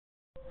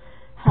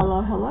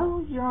Hello,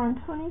 hello, you're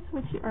on Tony's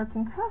Witchy Arts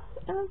and Crafts,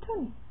 and I'm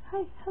Tony.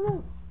 Hi,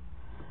 hello.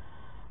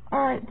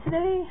 Alright,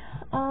 today,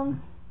 I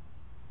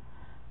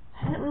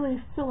didn't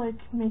really feel like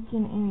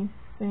making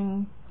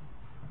anything,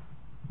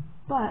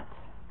 but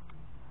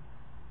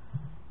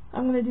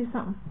I'm gonna do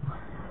something.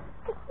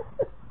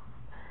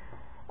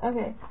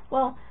 Okay,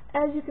 well,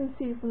 as you can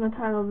see from the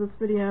title of this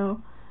video,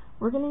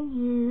 we're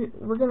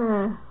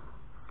gonna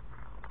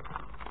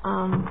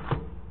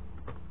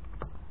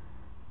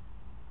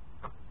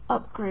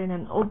upgrade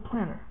an old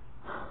planner.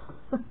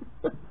 I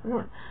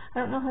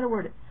don't know how to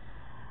word it.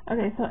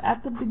 Okay, so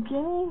at the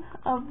beginning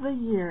of the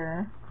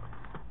year,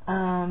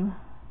 I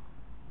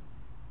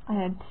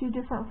had two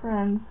different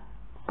friends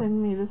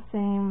send me the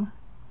same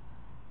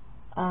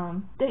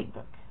date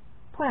book,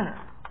 planner.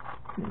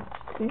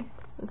 See,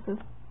 this is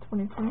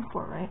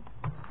 2024, right?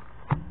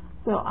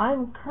 So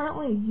I'm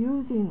currently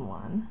using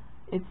one.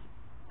 It's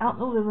out in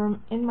the living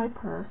room in my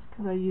purse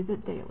because I use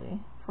it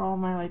daily for all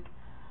my, like,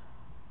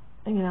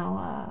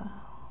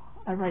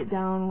 I write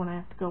down when I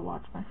have to go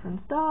watch my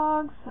friend's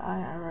dogs.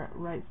 I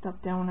write stuff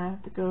down when I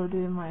have to go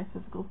to my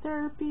physical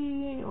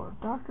therapy or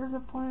doctor's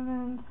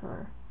appointments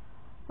or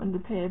when to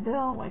pay a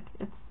bill. Like,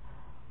 it's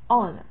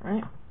all in it,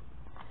 right?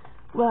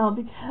 Well,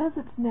 because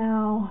it's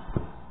now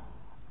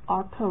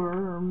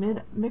October or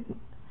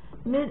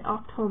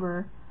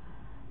mid-October,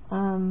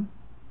 I'm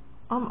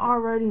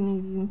already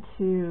needing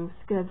to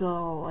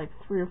schedule like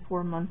 3 or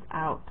 4 months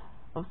out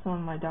of some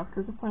of my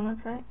doctor's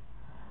appointments, right?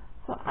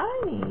 So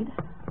I need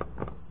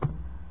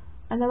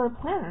another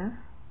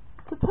planner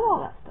to put all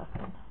that stuff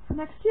in for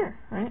next year,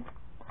 right?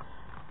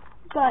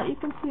 But you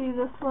can see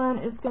this one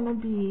is going to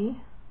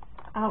be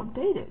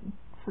outdated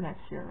for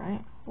next year,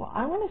 right? Well,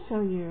 I want to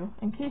show you,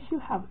 in case you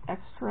have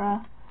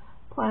extra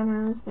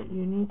planners that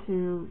you need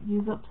to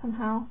use up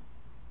somehow,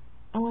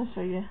 I want to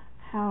show you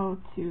how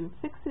to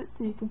fix it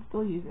so you can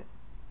still use it,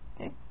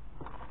 okay?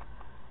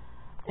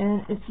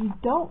 And if you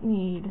don't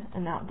need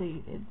an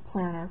outdated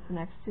planner for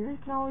next year, you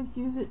can always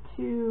use it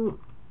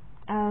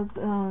as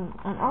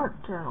an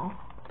art journal.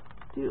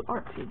 Do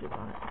art pages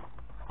on it.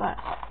 But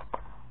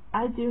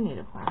I do need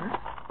a planner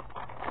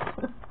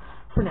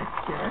for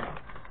next year.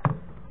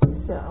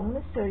 So I'm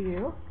going to show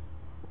you.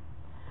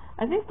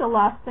 I think the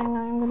last thing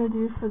I'm going to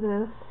do for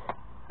this,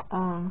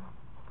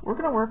 we're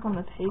going to work on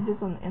the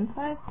pages on the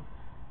inside,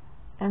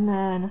 and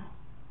then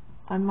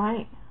I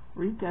might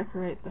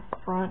redecorate the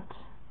front.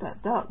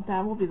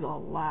 That will be the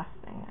last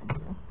thing I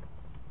do.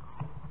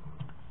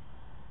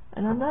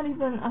 And I'm not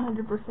even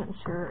 100%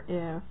 sure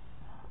if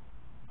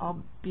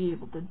I'll be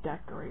able to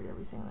decorate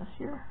everything this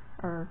year,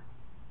 or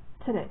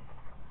today.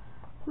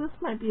 So this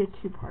might be a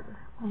two-parter.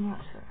 I'm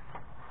not sure.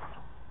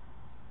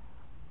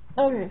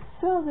 Okay,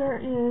 so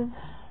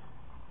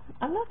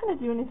I'm not going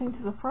to do anything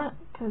to the front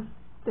because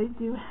they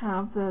do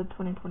have the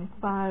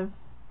 2025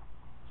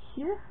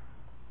 here.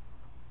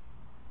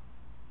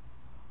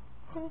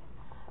 Okay.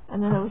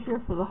 And then over here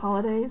for the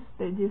holidays,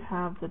 they do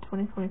have the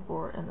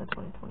 2024 and the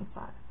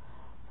 2025.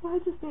 So I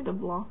just need to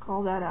block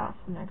all that out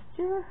for next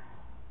year.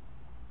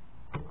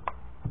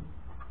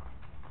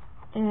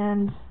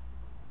 And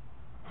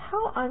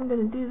how I'm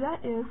going to do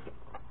that is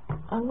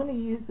I'm going to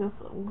use this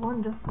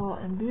wonderful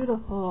and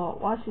beautiful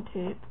washi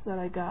tape that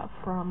I got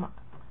from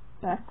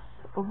Bex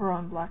over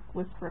on Black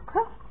Whisper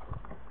Crafts.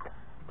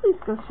 Please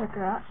go check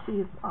her out. She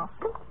is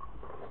awesome.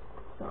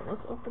 So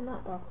let's open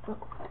that box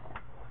up.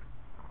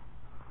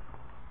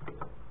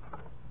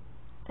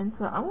 And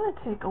so I'm going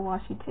to take a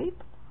washi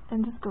tape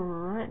and just go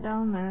right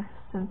down their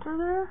center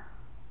there.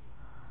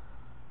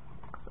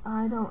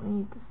 I don't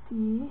need to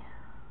see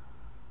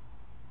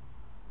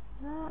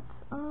that.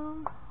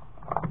 Okay.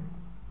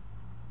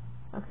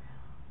 I'm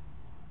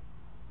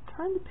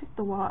trying to pick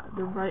the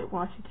right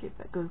washi tape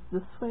that goes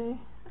this way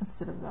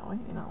instead of that way,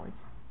 like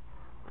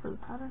for the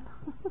pattern.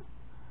 Just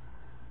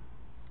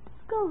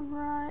go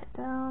right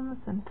down the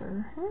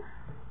center here.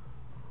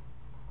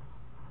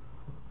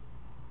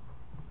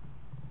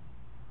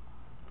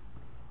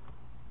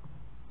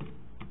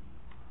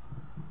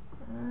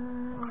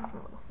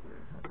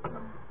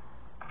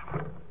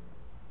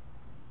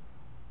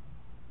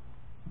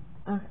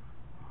 Okay,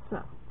 so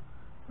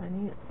I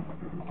need,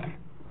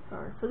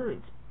 sorry for the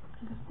reach,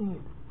 I just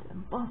need to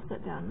emboss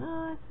that down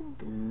nice and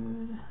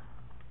good.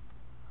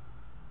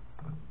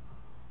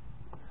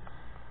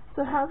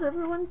 So how's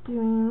everyone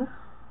doing?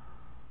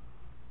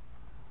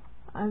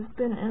 I've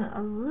been in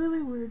a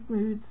really weird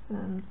mood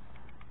since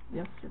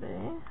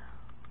yesterday,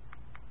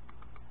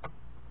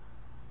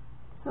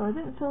 so I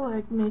didn't feel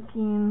like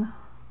making,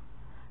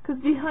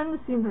 because behind the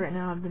scenes right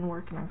now I've been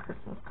working on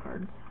Christmas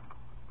cards.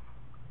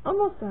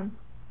 Almost done.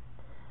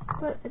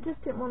 But I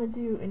just didn't want to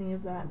do any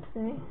of that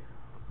today.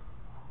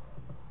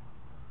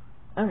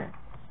 Okay,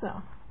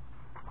 so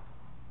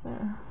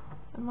there.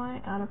 Am I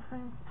out of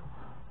frame?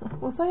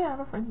 Was I out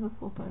of frame this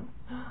whole time?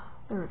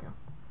 There we go.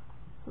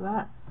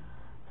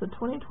 So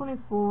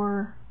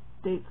 2024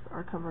 dates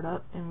are covered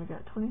up, and we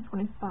got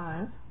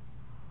 2025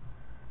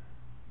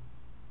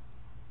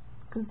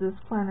 because this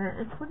planner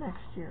is for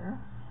next year.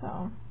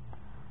 So,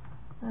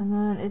 and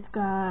then it's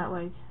got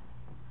like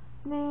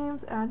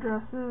names,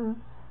 addresses,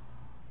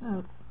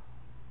 notes.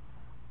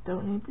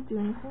 Don't need to do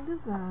anything to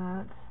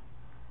that.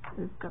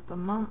 We've got the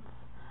months.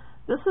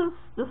 This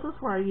is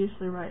where I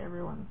usually write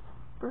everyone's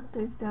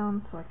birthdays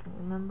down so I can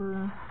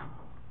remember.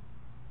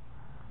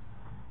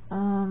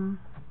 I'm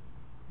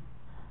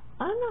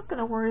not going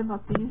to worry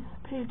about these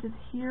pages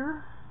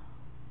here.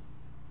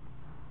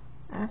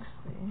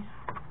 Actually,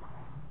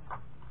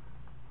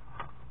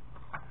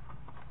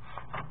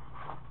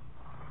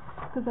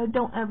 because I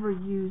don't ever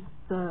use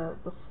the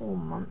full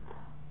month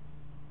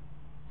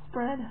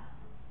spread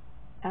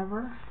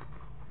ever,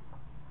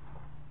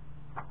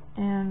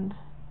 and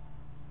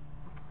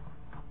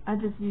I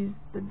just use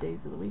the days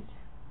of the week.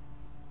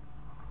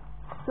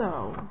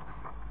 So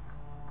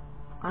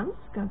I'm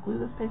just going to glue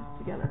this page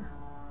together.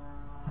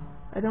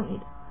 I don't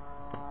need it.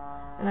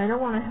 And I don't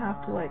want to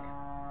have to like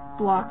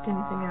block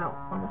anything out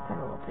on the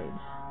center little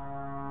page.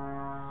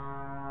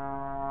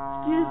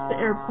 Excuse the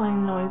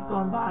airplane noise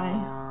going by.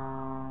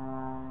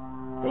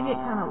 They get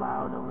kind of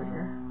loud over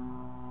here.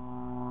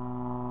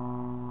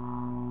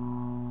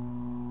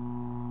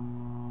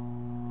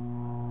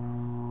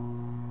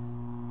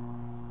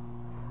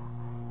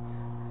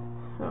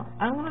 So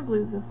I'm going to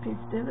glue this page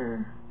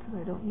together because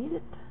I don't need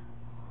it.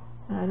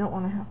 And I don't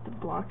want to have to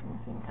block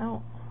anything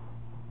out.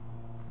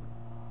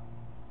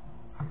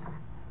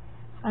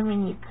 I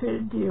mean, you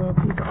could do a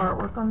piece of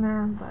artwork on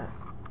there, but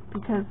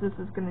because this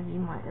is going to be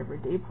my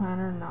everyday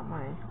planner, not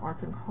my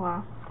art and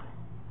craft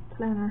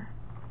planner.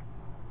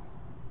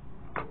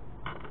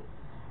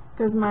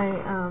 Because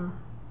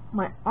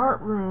my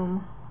art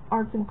room,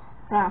 arts and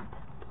craft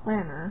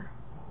planner,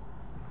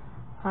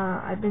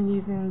 I've been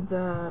using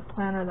the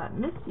planner that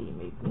Misty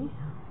made me.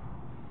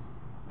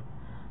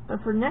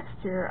 But for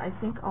next year, I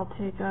think I'll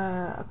take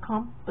a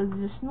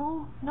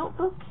compositional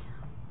notebook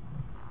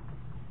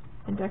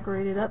and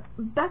decorate it up.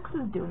 Bex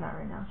is doing that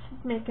right now.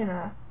 She's making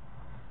a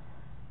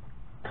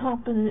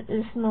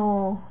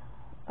compositional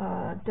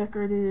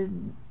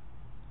decorated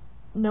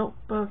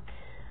notebook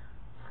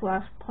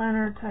 /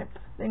 planner type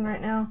thing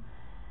right now,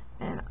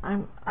 and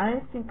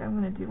I think I'm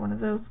going to do one of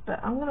those, but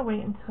I'm going to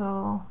wait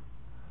until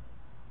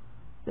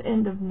the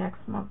end of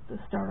next month to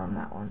start on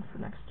that one for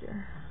next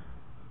year.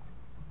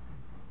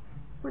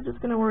 We're just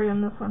going to worry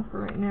on this one for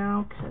right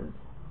now because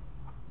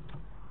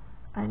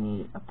I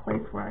need a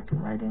place where I can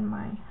write in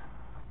my...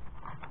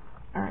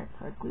 Alright,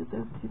 so I glued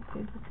those two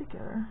pages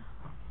together.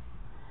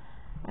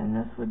 And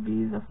this would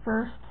be the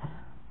first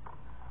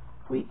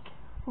week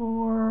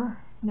for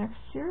next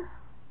year,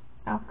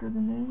 after the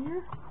new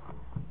year.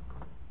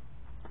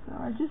 So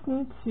I just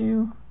need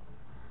to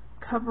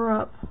cover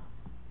up...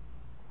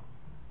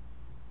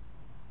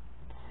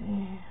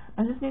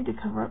 I just need to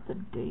cover up the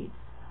dates.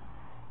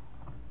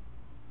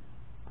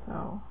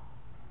 So,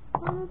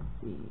 let's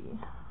see.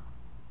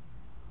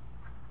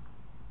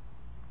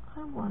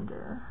 I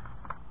wonder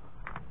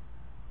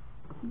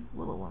if these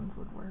little ones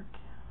would work.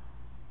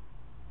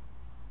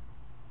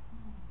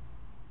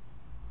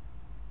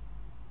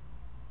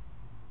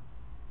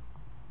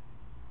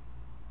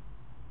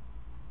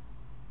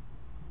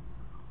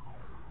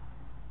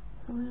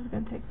 So we're just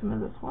going to take some of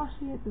this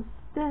washi, this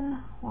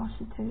thin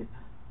washi tape.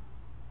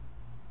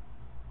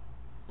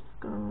 Just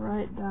go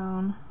right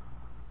down.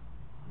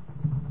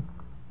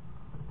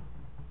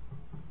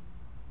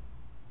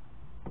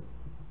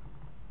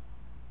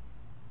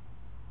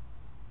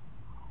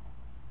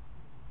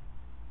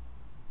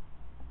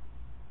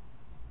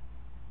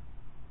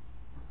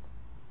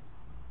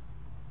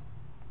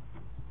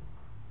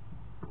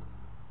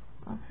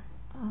 Okay,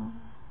 let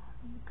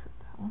me cut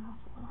that one off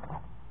a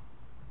little.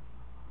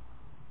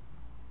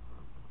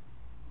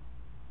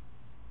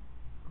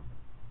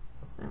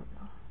 There we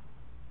go.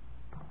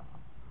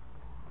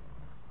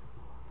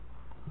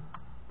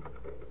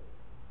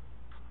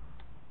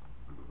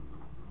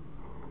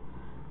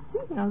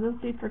 See, now those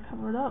dates are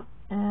covered up,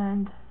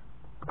 and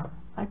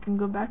I can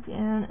go back in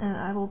and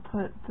I will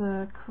put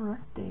the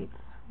correct dates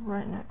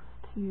right next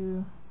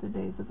to the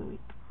days of the week.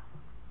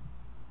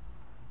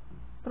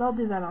 But I'll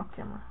do that off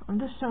camera. I'm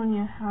just showing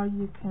you how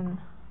you can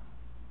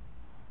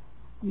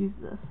use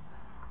this.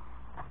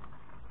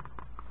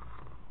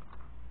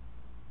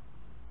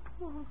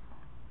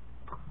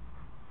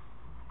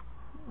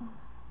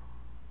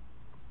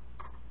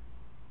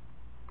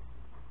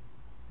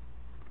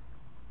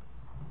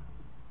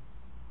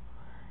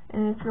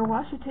 And if your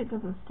washi tape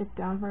doesn't stick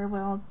down very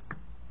well,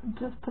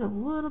 just put a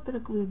little bit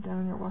of glue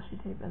down your washi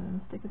tape and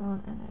then stick it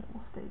on and it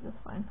will stay just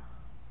fine.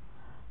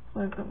 So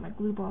I've got my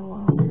glue bottle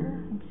on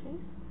here in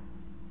case.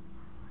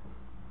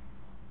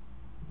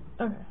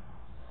 Okay,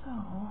 so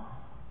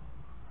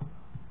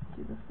let's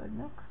do this side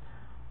next.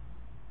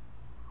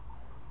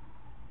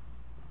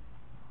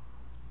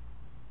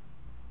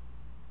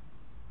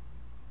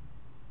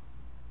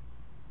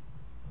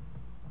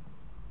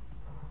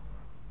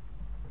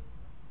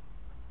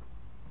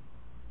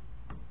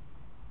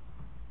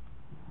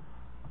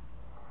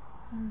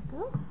 There we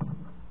go.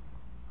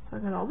 So I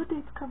got all the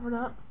dates covered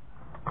up.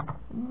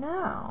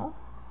 Now,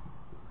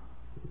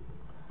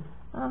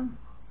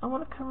 I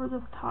want to cover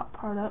this top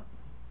part up.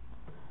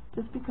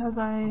 just because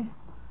I'm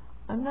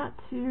not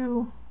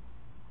too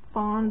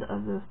fond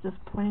of this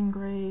just plain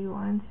gray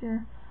lines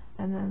here,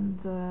 and then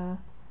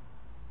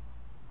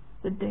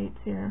the dates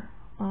here.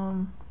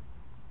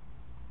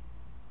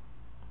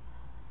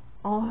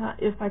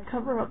 If I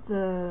cover up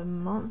the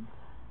month,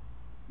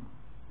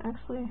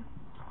 actually,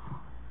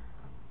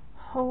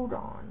 hold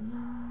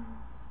on.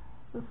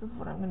 This is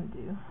what I'm going to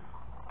do.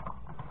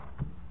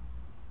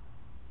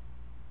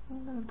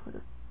 I'm going to put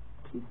a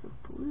piece of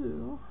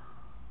blue.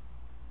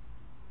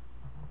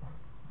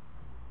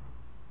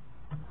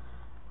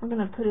 I'm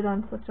going to put it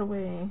on such a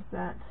way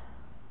that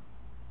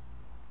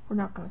we're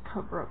not going to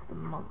cover up the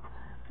month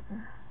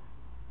there.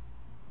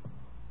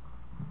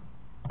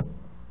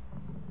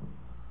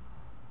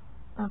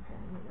 Okay,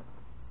 I need a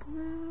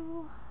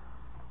blue.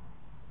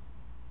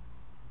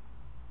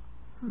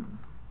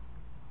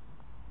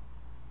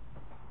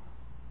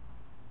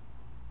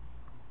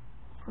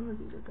 Some of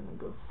these are going to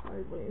go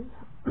sideways.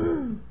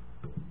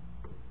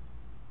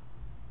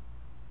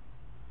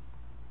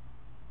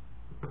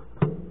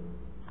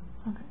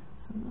 Okay,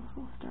 so this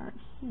will start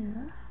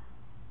here.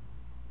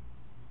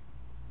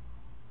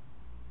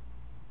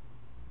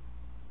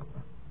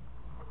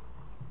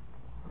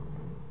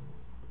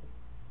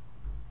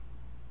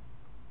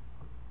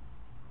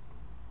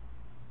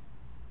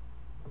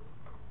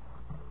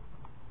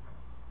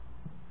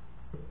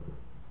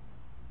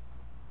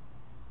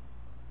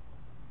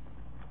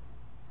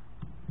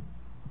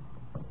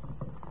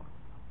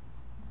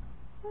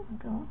 There we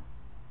go.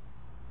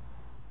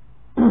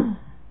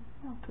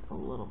 I'll put a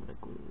little bit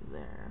of glue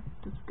there,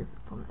 just get it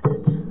from the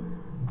edge.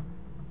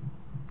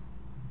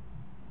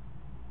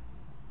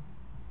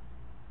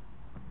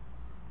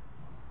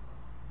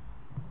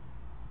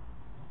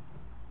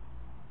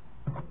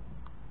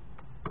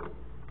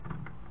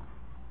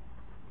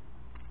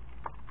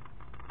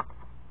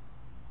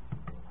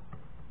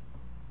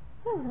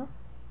 There we go.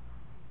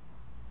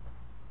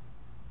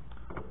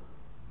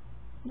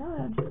 Now what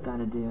I just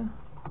gotta do,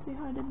 see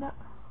how I did that?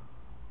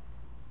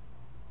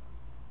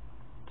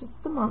 Just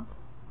the month,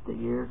 the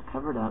year is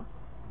covered up,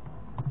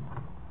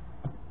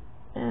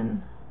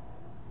 and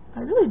I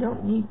really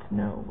don't need to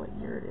know what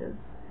year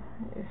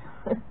it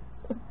is.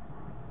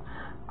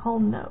 I'll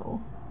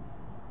know.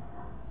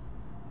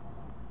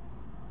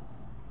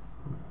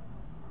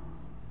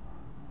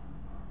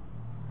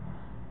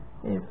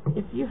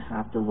 If you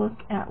have to look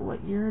at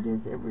what year it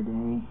is every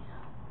day,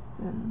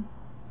 then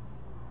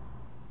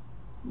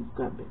you've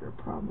got bigger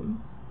problems.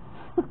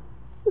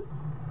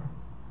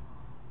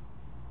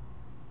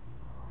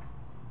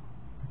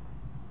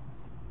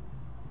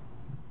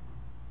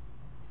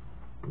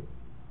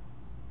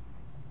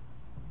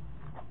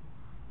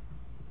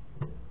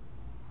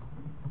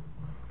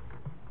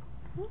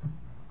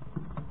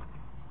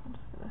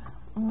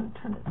 I'm going to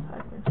turn it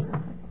sideways for a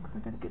second because I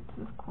got to get to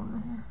this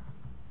corner here.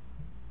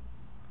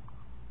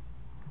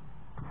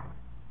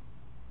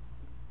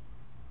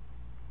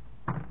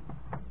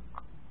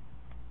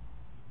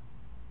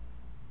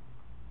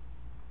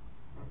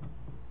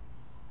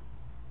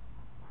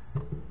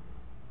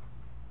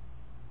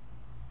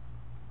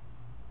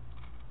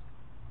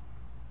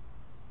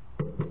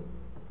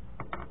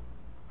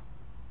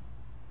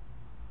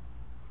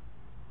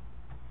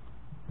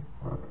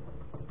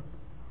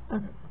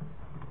 Okay.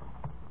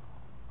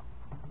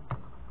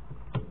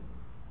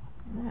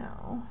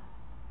 Now,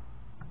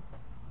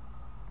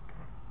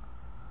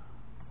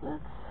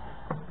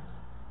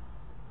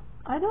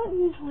 I don't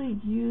usually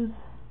use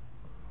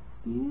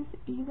these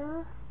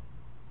either,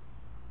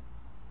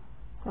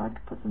 so I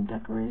could put some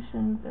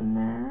decorations in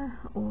there,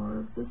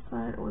 or this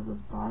side, or this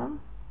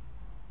bottom.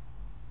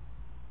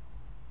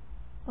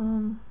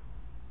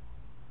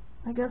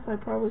 I guess I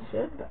probably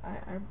should, but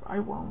I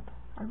won't.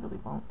 I really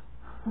won't.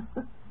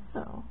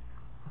 So,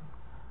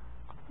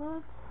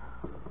 let's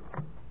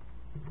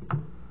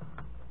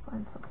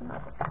find something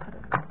else to put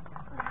in there.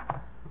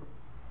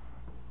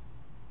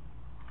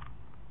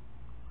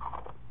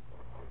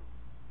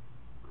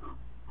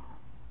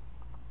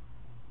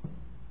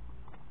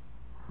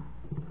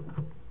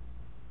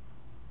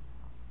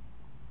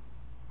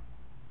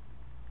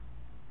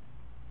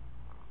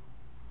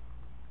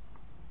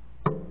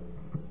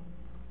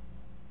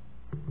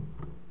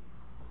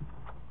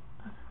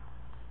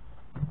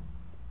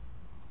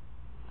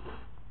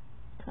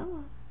 Come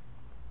on.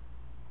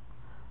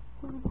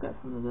 Well, we've got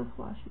some of this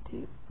washi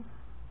tape.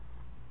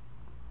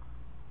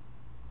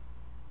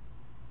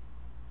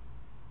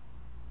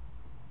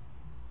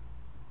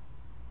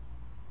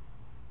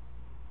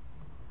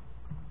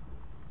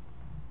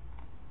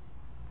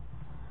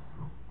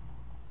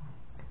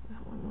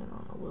 That one went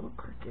on a little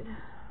crooked.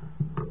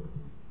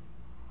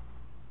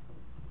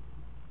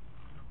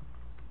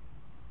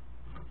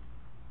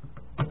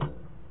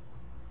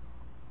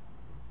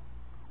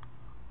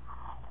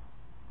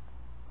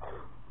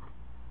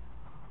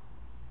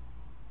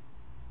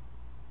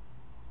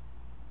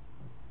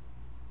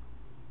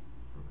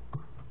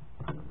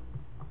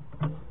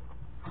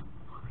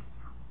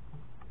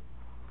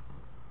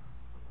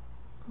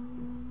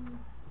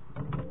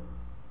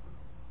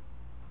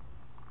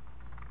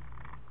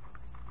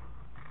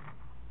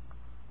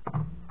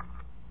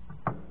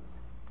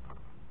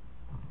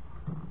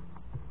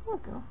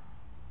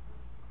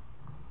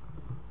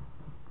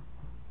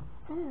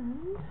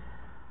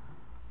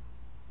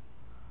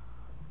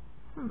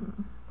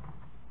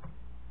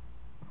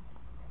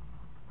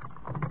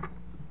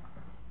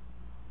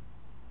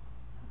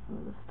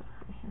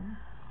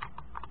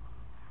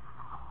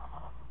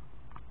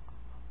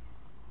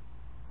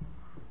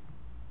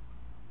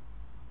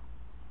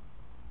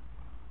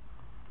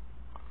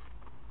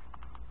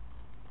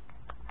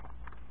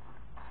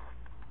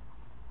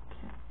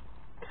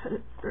 cut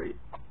it straight.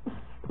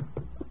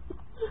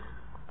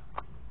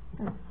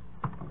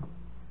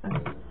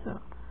 Okay, so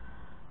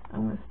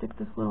I'm going to stick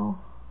this little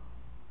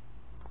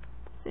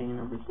thing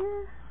over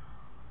here.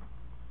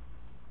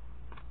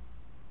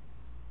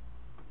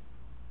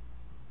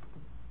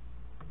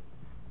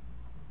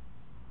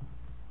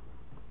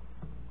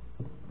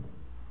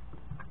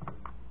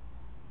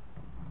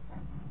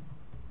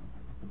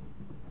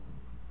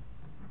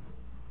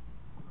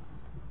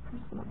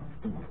 Just going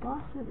to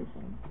emboss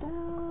everything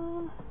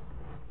down.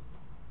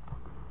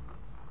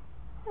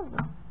 There we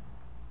go.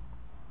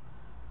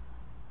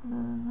 And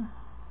then,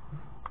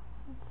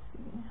 let's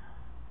see.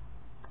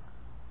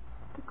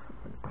 The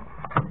cover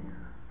here.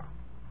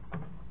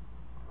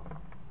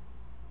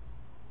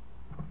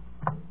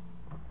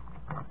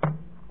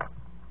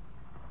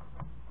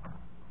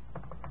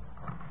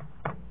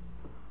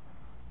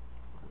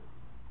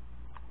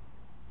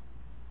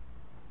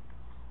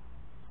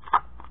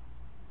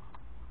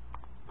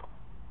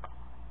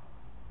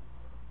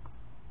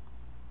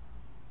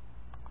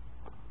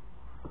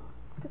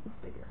 Get this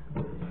bigger.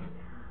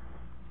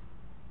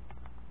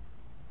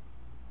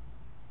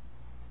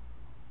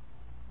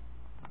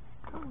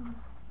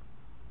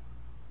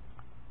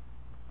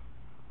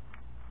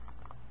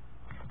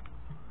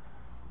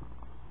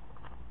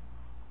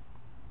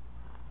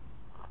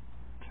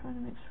 Trying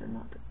to make sure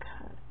not to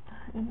cut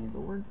any of the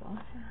words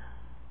off here.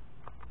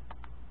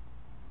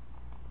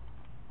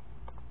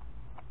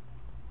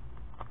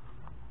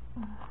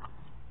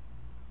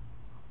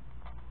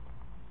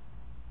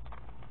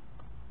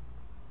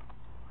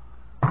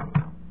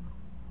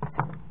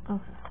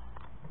 Okay.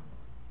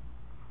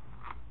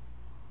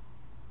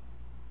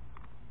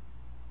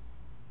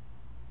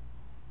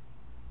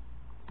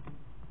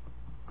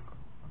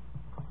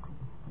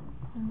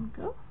 There we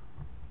go.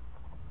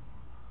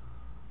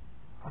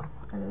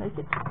 I like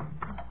it.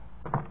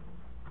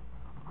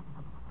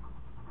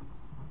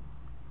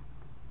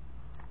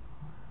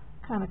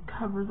 Kind of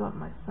covers up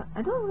my sun.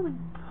 I don't really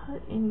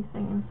put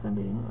anything in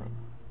Sunday anyway.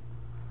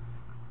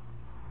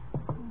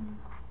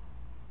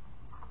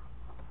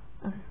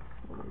 Okay,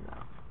 we'll leave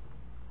that.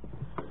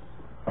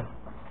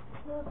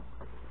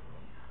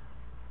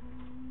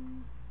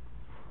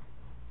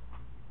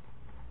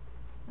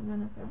 And then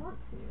if I want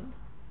to,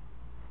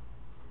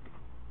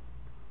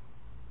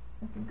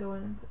 I can go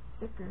in and put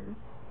stickers.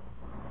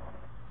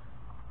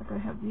 Like I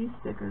have these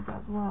stickers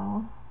as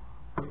well.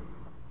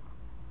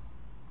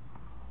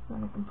 So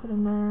I can put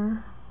in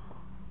there.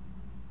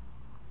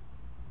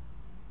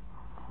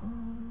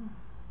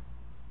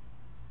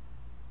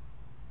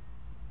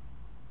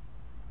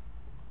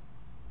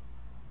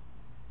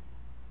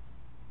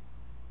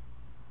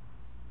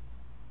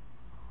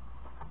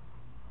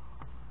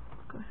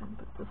 Go ahead and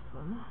put this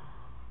one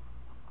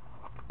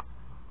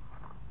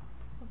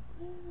up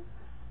there.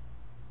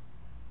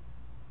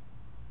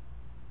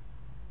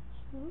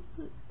 So we'll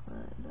put it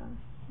right down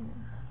here.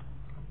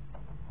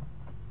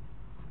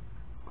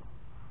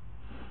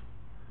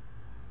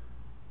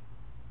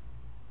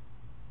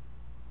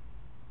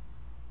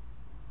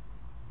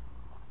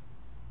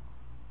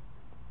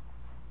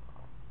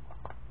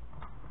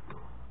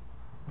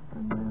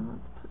 And then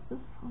let's put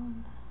this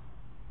one.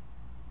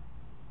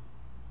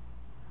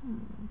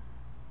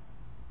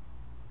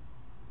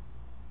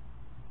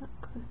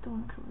 I still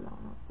want to cover that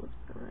one up. Let's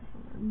put it right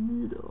here in the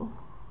middle.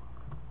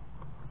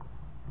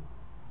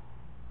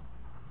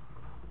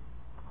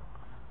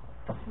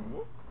 Okay.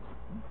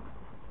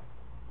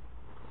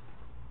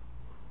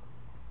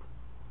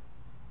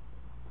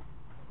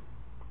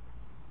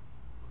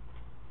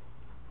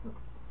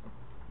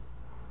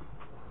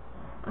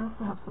 I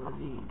also have some of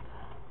these.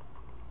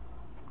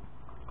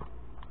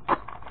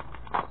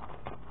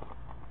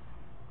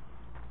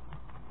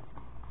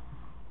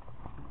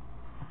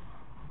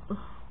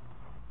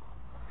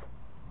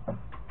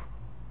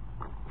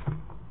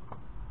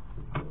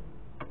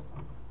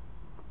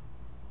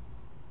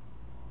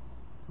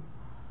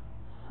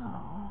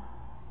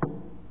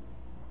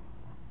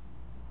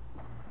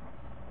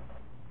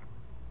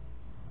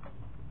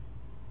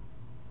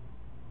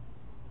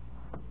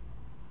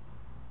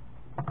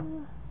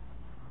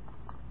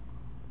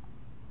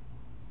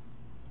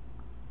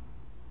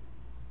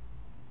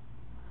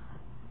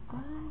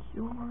 Find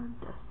your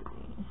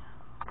destiny.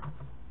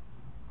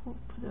 We'll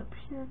put it up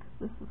here because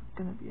this is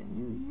going to be a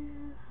new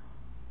year.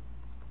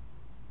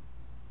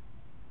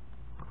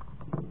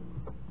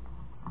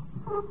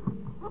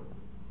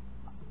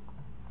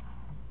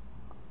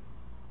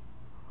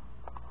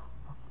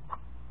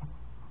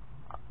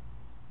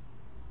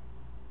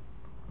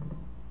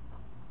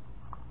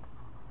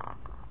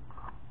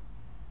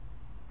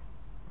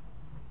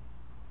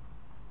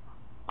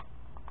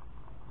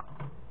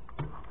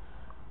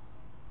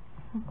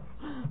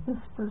 This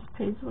first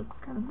page looks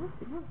kind of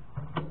messy, huh?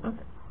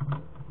 Okay.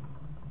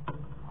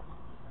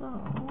 So,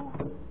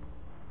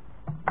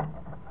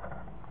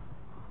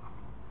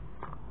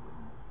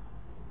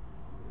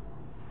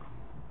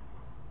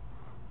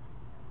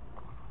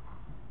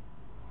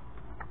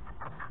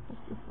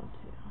 there's this one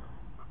too.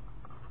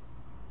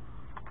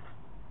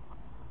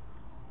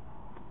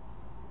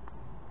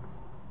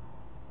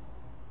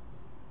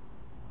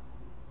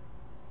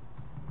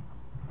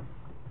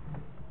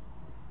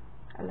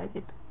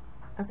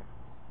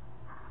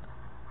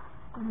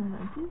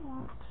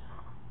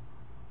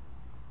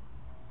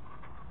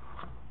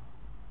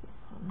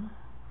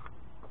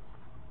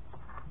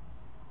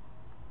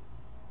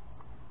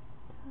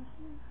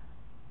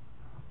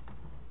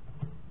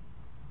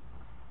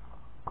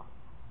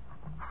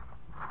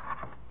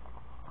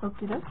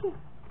 Okie dokie.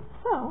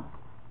 So,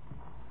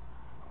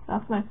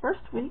 that's my first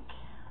week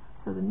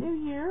for the new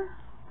year,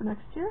 for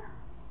next year.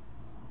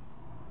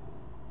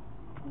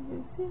 Can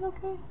you see it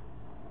okay?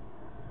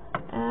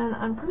 And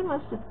I'm pretty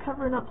much just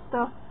covering up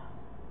stuff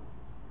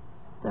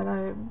that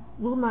I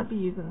will not be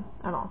using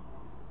at all.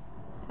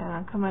 And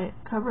I'm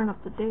covering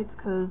up the dates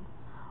because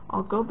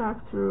I'll go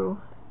back through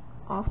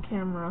off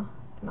camera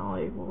and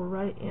I will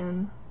write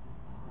in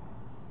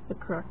the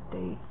correct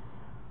date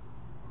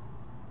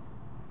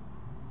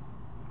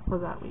for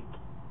that week.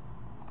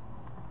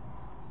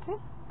 Okay.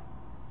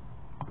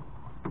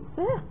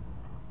 So yeah.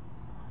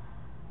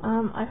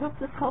 I hope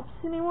this helps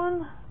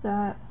anyone.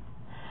 That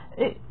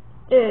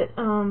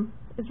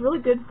it's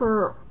really good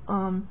for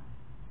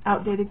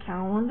outdated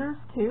calendars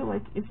too.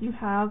 Like if you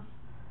have,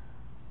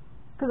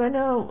 because I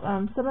know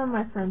some of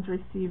my friends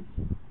receive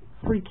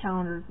free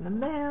calendars in the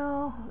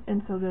mail,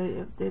 and so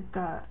they've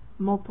got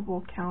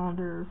multiple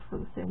calendars for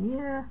the same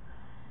year.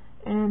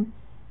 And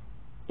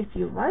if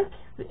you like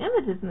the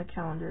images in the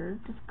calendar,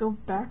 just go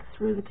back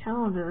through the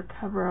calendar,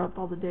 cover up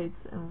all the dates,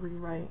 and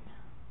rewrite.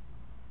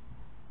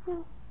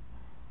 Well,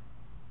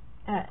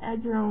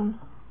 add your own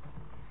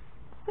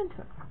spin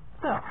to it.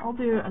 So I'll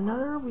do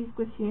another week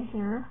with you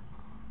here,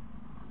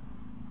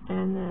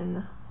 and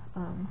then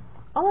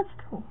I'll let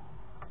you go,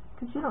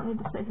 because you don't need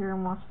to sit here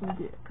and watch me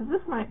do it, because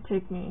this might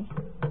take me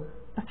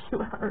a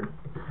few hours.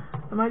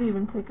 I might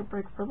even take a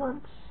break for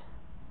lunch,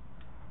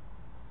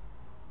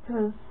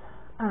 because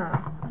I don't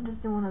know, I'm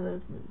just in one of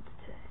those moods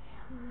today.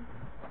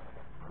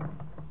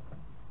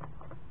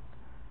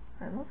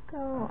 Alright, let's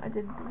go. I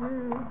did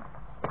blue.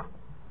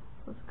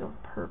 Let's go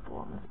purple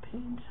on this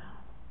page.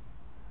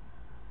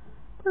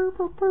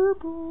 Purple,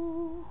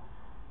 purple.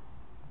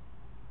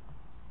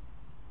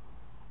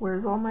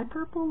 Where's all my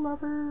purple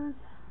lovers?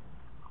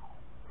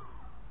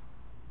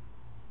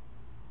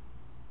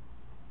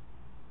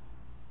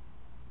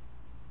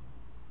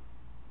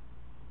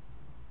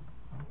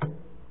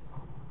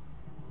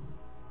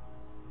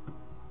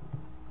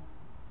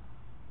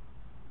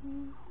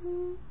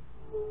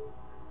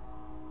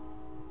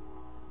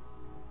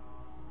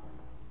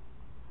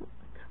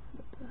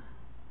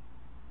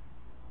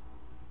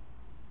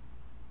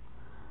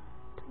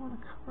 I want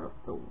to cover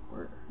up the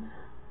word.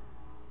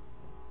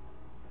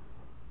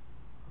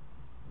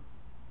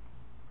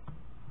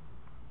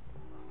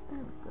 There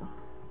we go.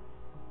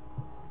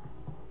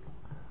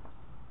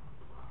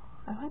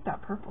 I like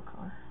that purple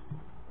color.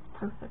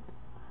 Perfect.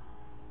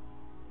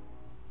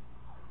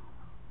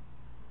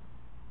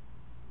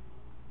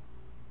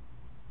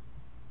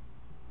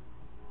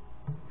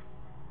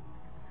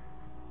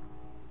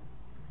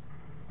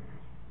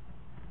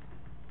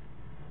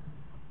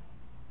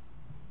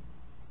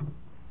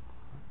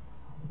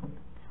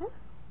 Okay.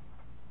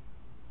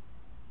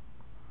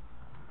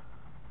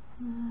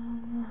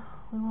 And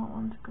we want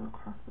one to go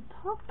across the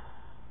top.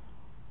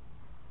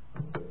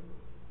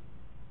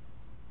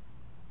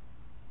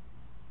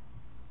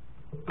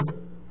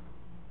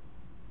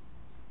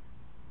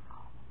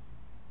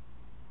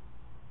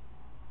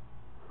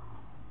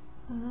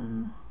 And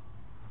then,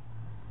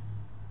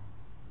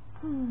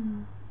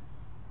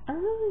 I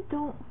really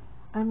don't,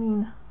 I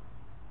mean,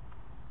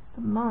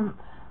 the month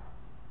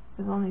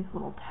is on these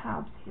little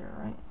tabs here,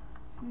 right?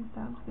 See these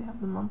tabs, they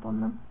have the month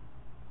on them.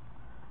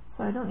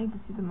 So I don't need to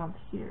see the month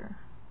here.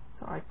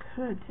 So I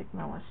could take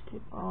my washi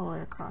tape all the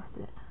way across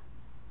it,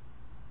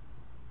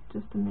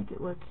 just to make it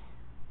look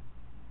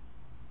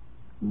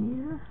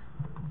near.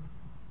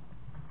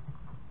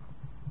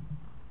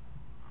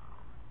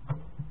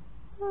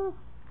 Oh.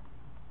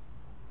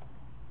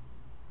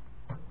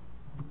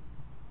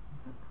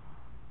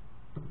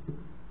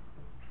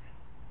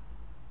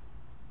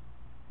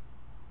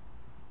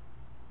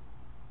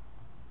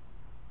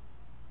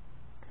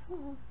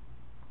 Come on.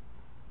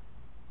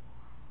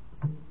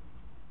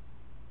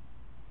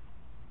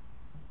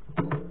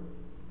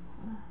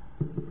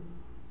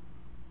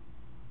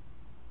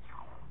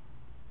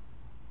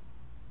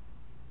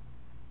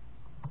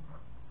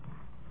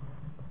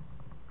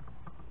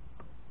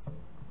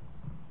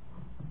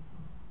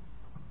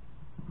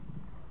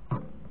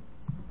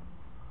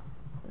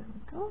 There we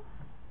go.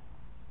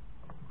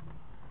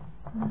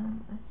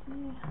 And I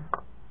see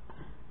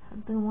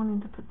I've been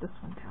wanting to put this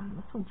one down.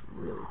 This one's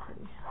really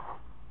pretty.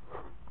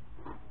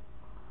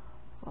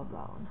 Love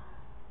that one.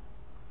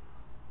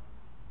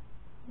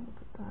 I'm gonna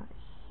put that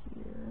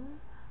here.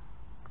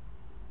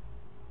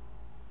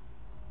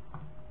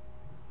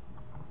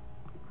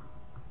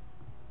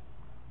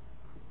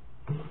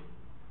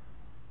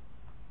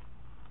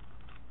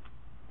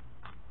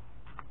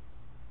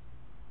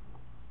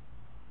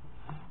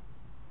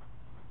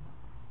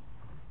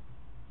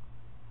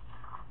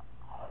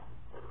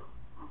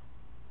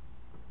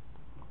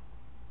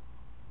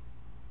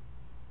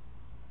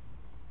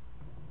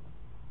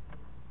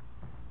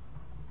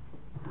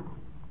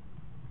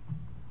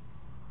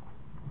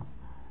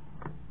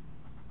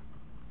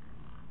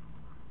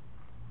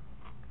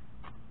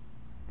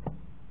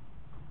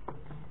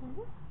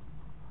 Okay. Is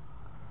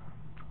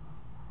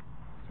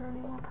there any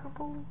more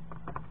purple?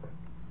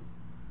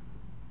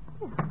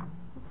 Yeah,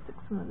 let's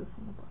some of this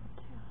on the bottom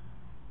too.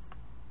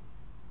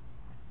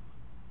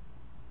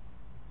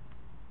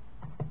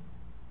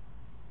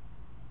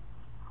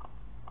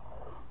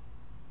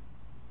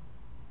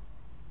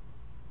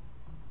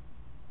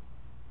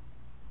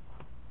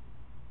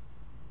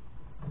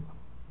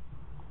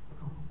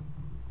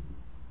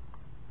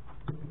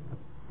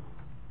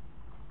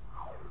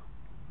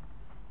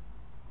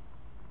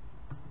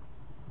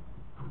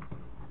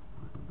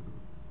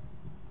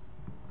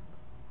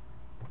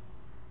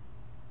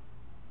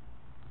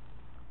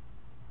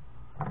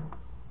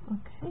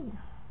 Okay.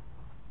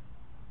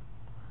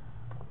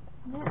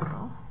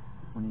 Now,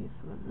 I'm going to use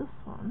some of this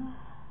one.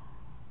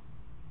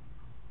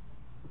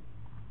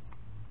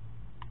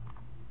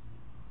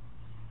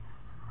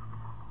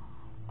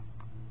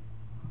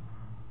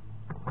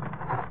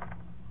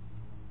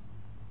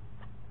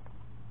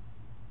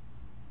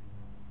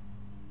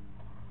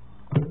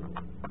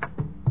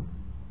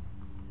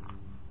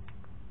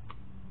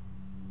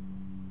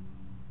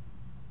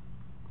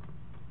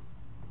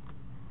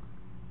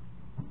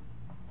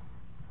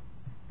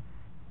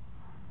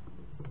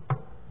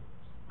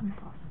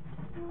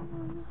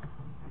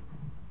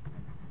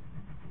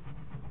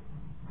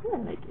 I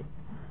like it.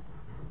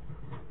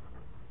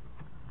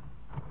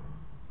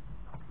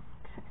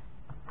 Okay.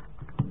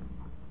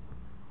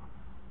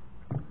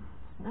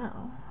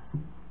 Now,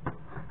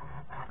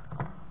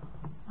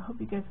 I hope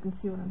you guys can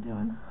see what I'm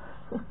doing.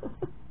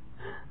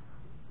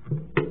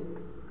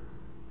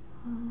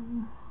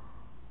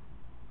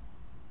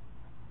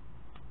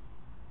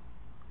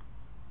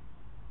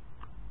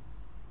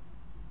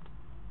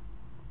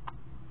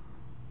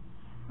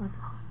 Okay.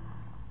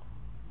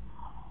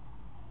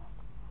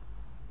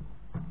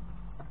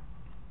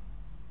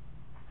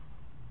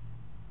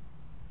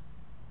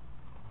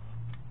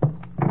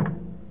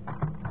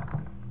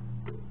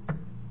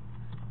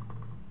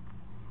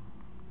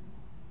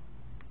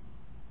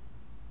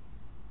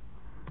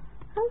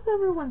 How's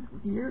everyone's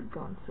year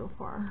gone so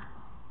far?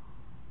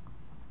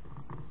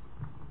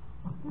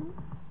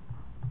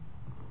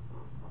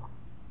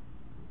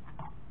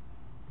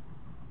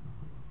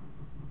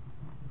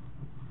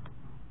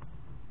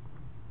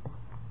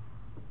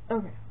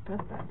 Okay, put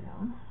that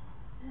down.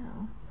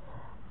 Now,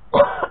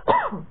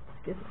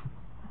 excuse me,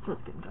 my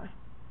throat's getting dry.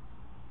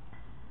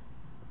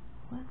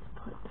 Let's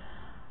put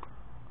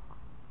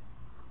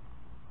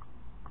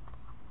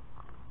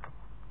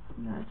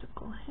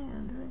magical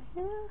hand right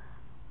here.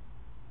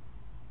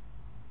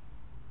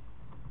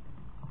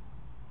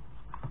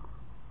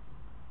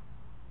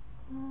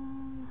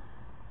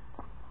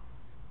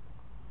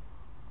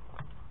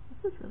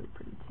 This is really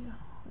pretty too.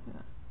 Look at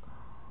that.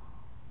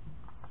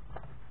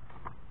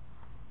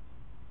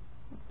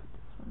 I'll put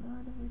this one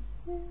right over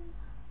here.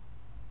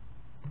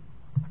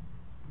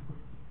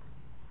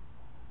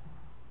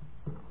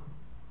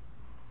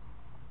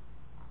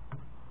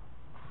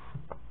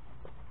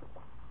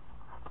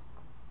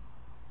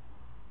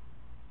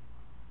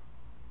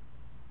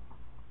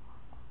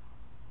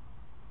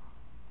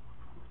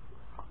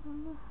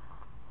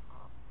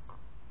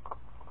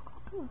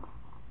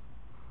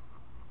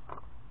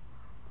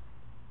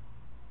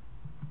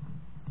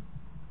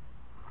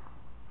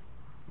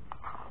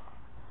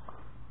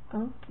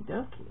 Okie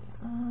dokie.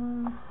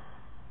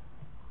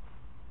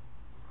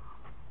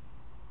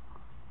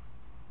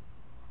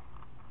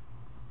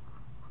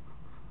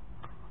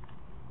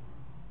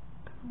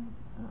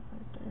 That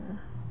right there.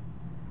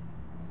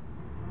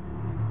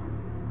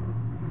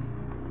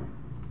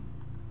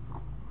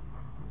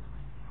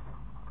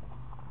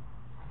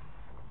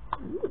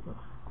 Ooh.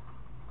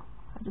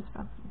 I just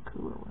found some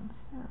cooler ones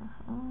here.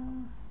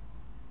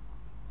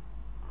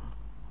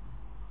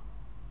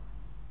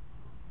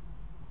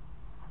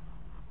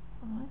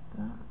 I like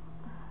that.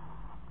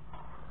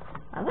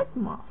 I like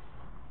moss.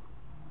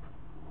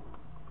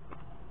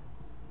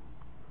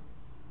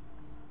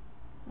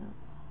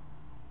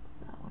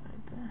 That one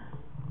right there.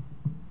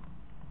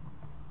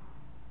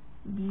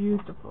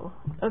 Beautiful.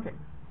 Okay,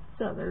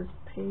 so there's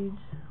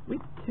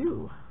week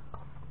 2.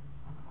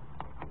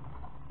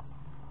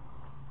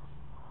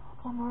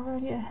 I'm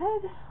already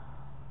ahead.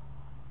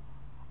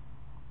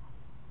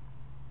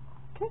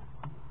 Okay.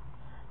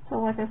 So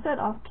like I said,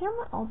 off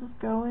camera, I'll just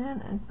go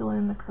in and fill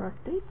in the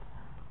correct dates.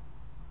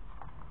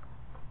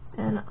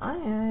 And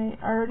I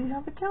already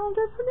have a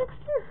calendar for next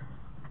year.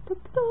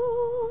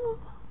 Ta-da!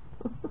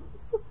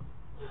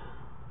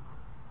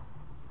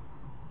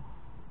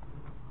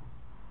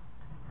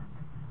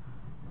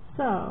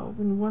 So,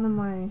 when one of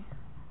my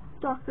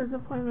doctor's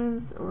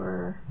appointments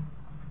or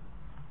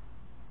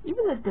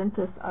even the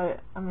dentist, I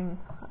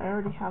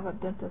already have a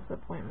dentist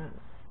appointment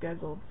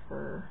scheduled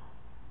for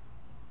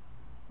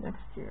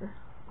next year.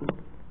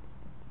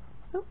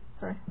 Oh,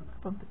 sorry,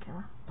 I bumped the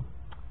camera.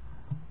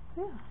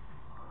 Yeah.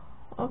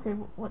 Okay,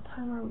 what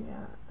time are we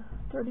at?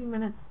 30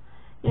 minutes.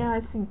 Yeah,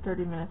 I think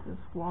 30 minutes is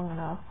long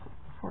enough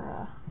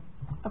for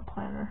a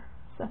planner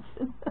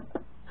session.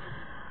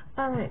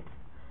 Alright.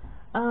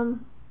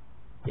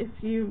 If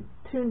you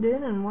tuned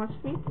in and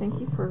watched me, thank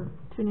you for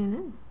tuning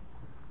in.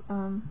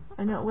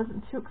 I know it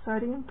wasn't too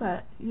exciting,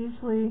 but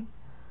usually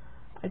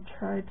I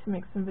try to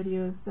make some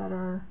videos that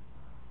are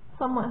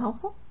somewhat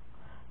helpful.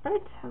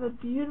 Alright, have a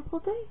beautiful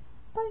day.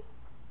 Bye.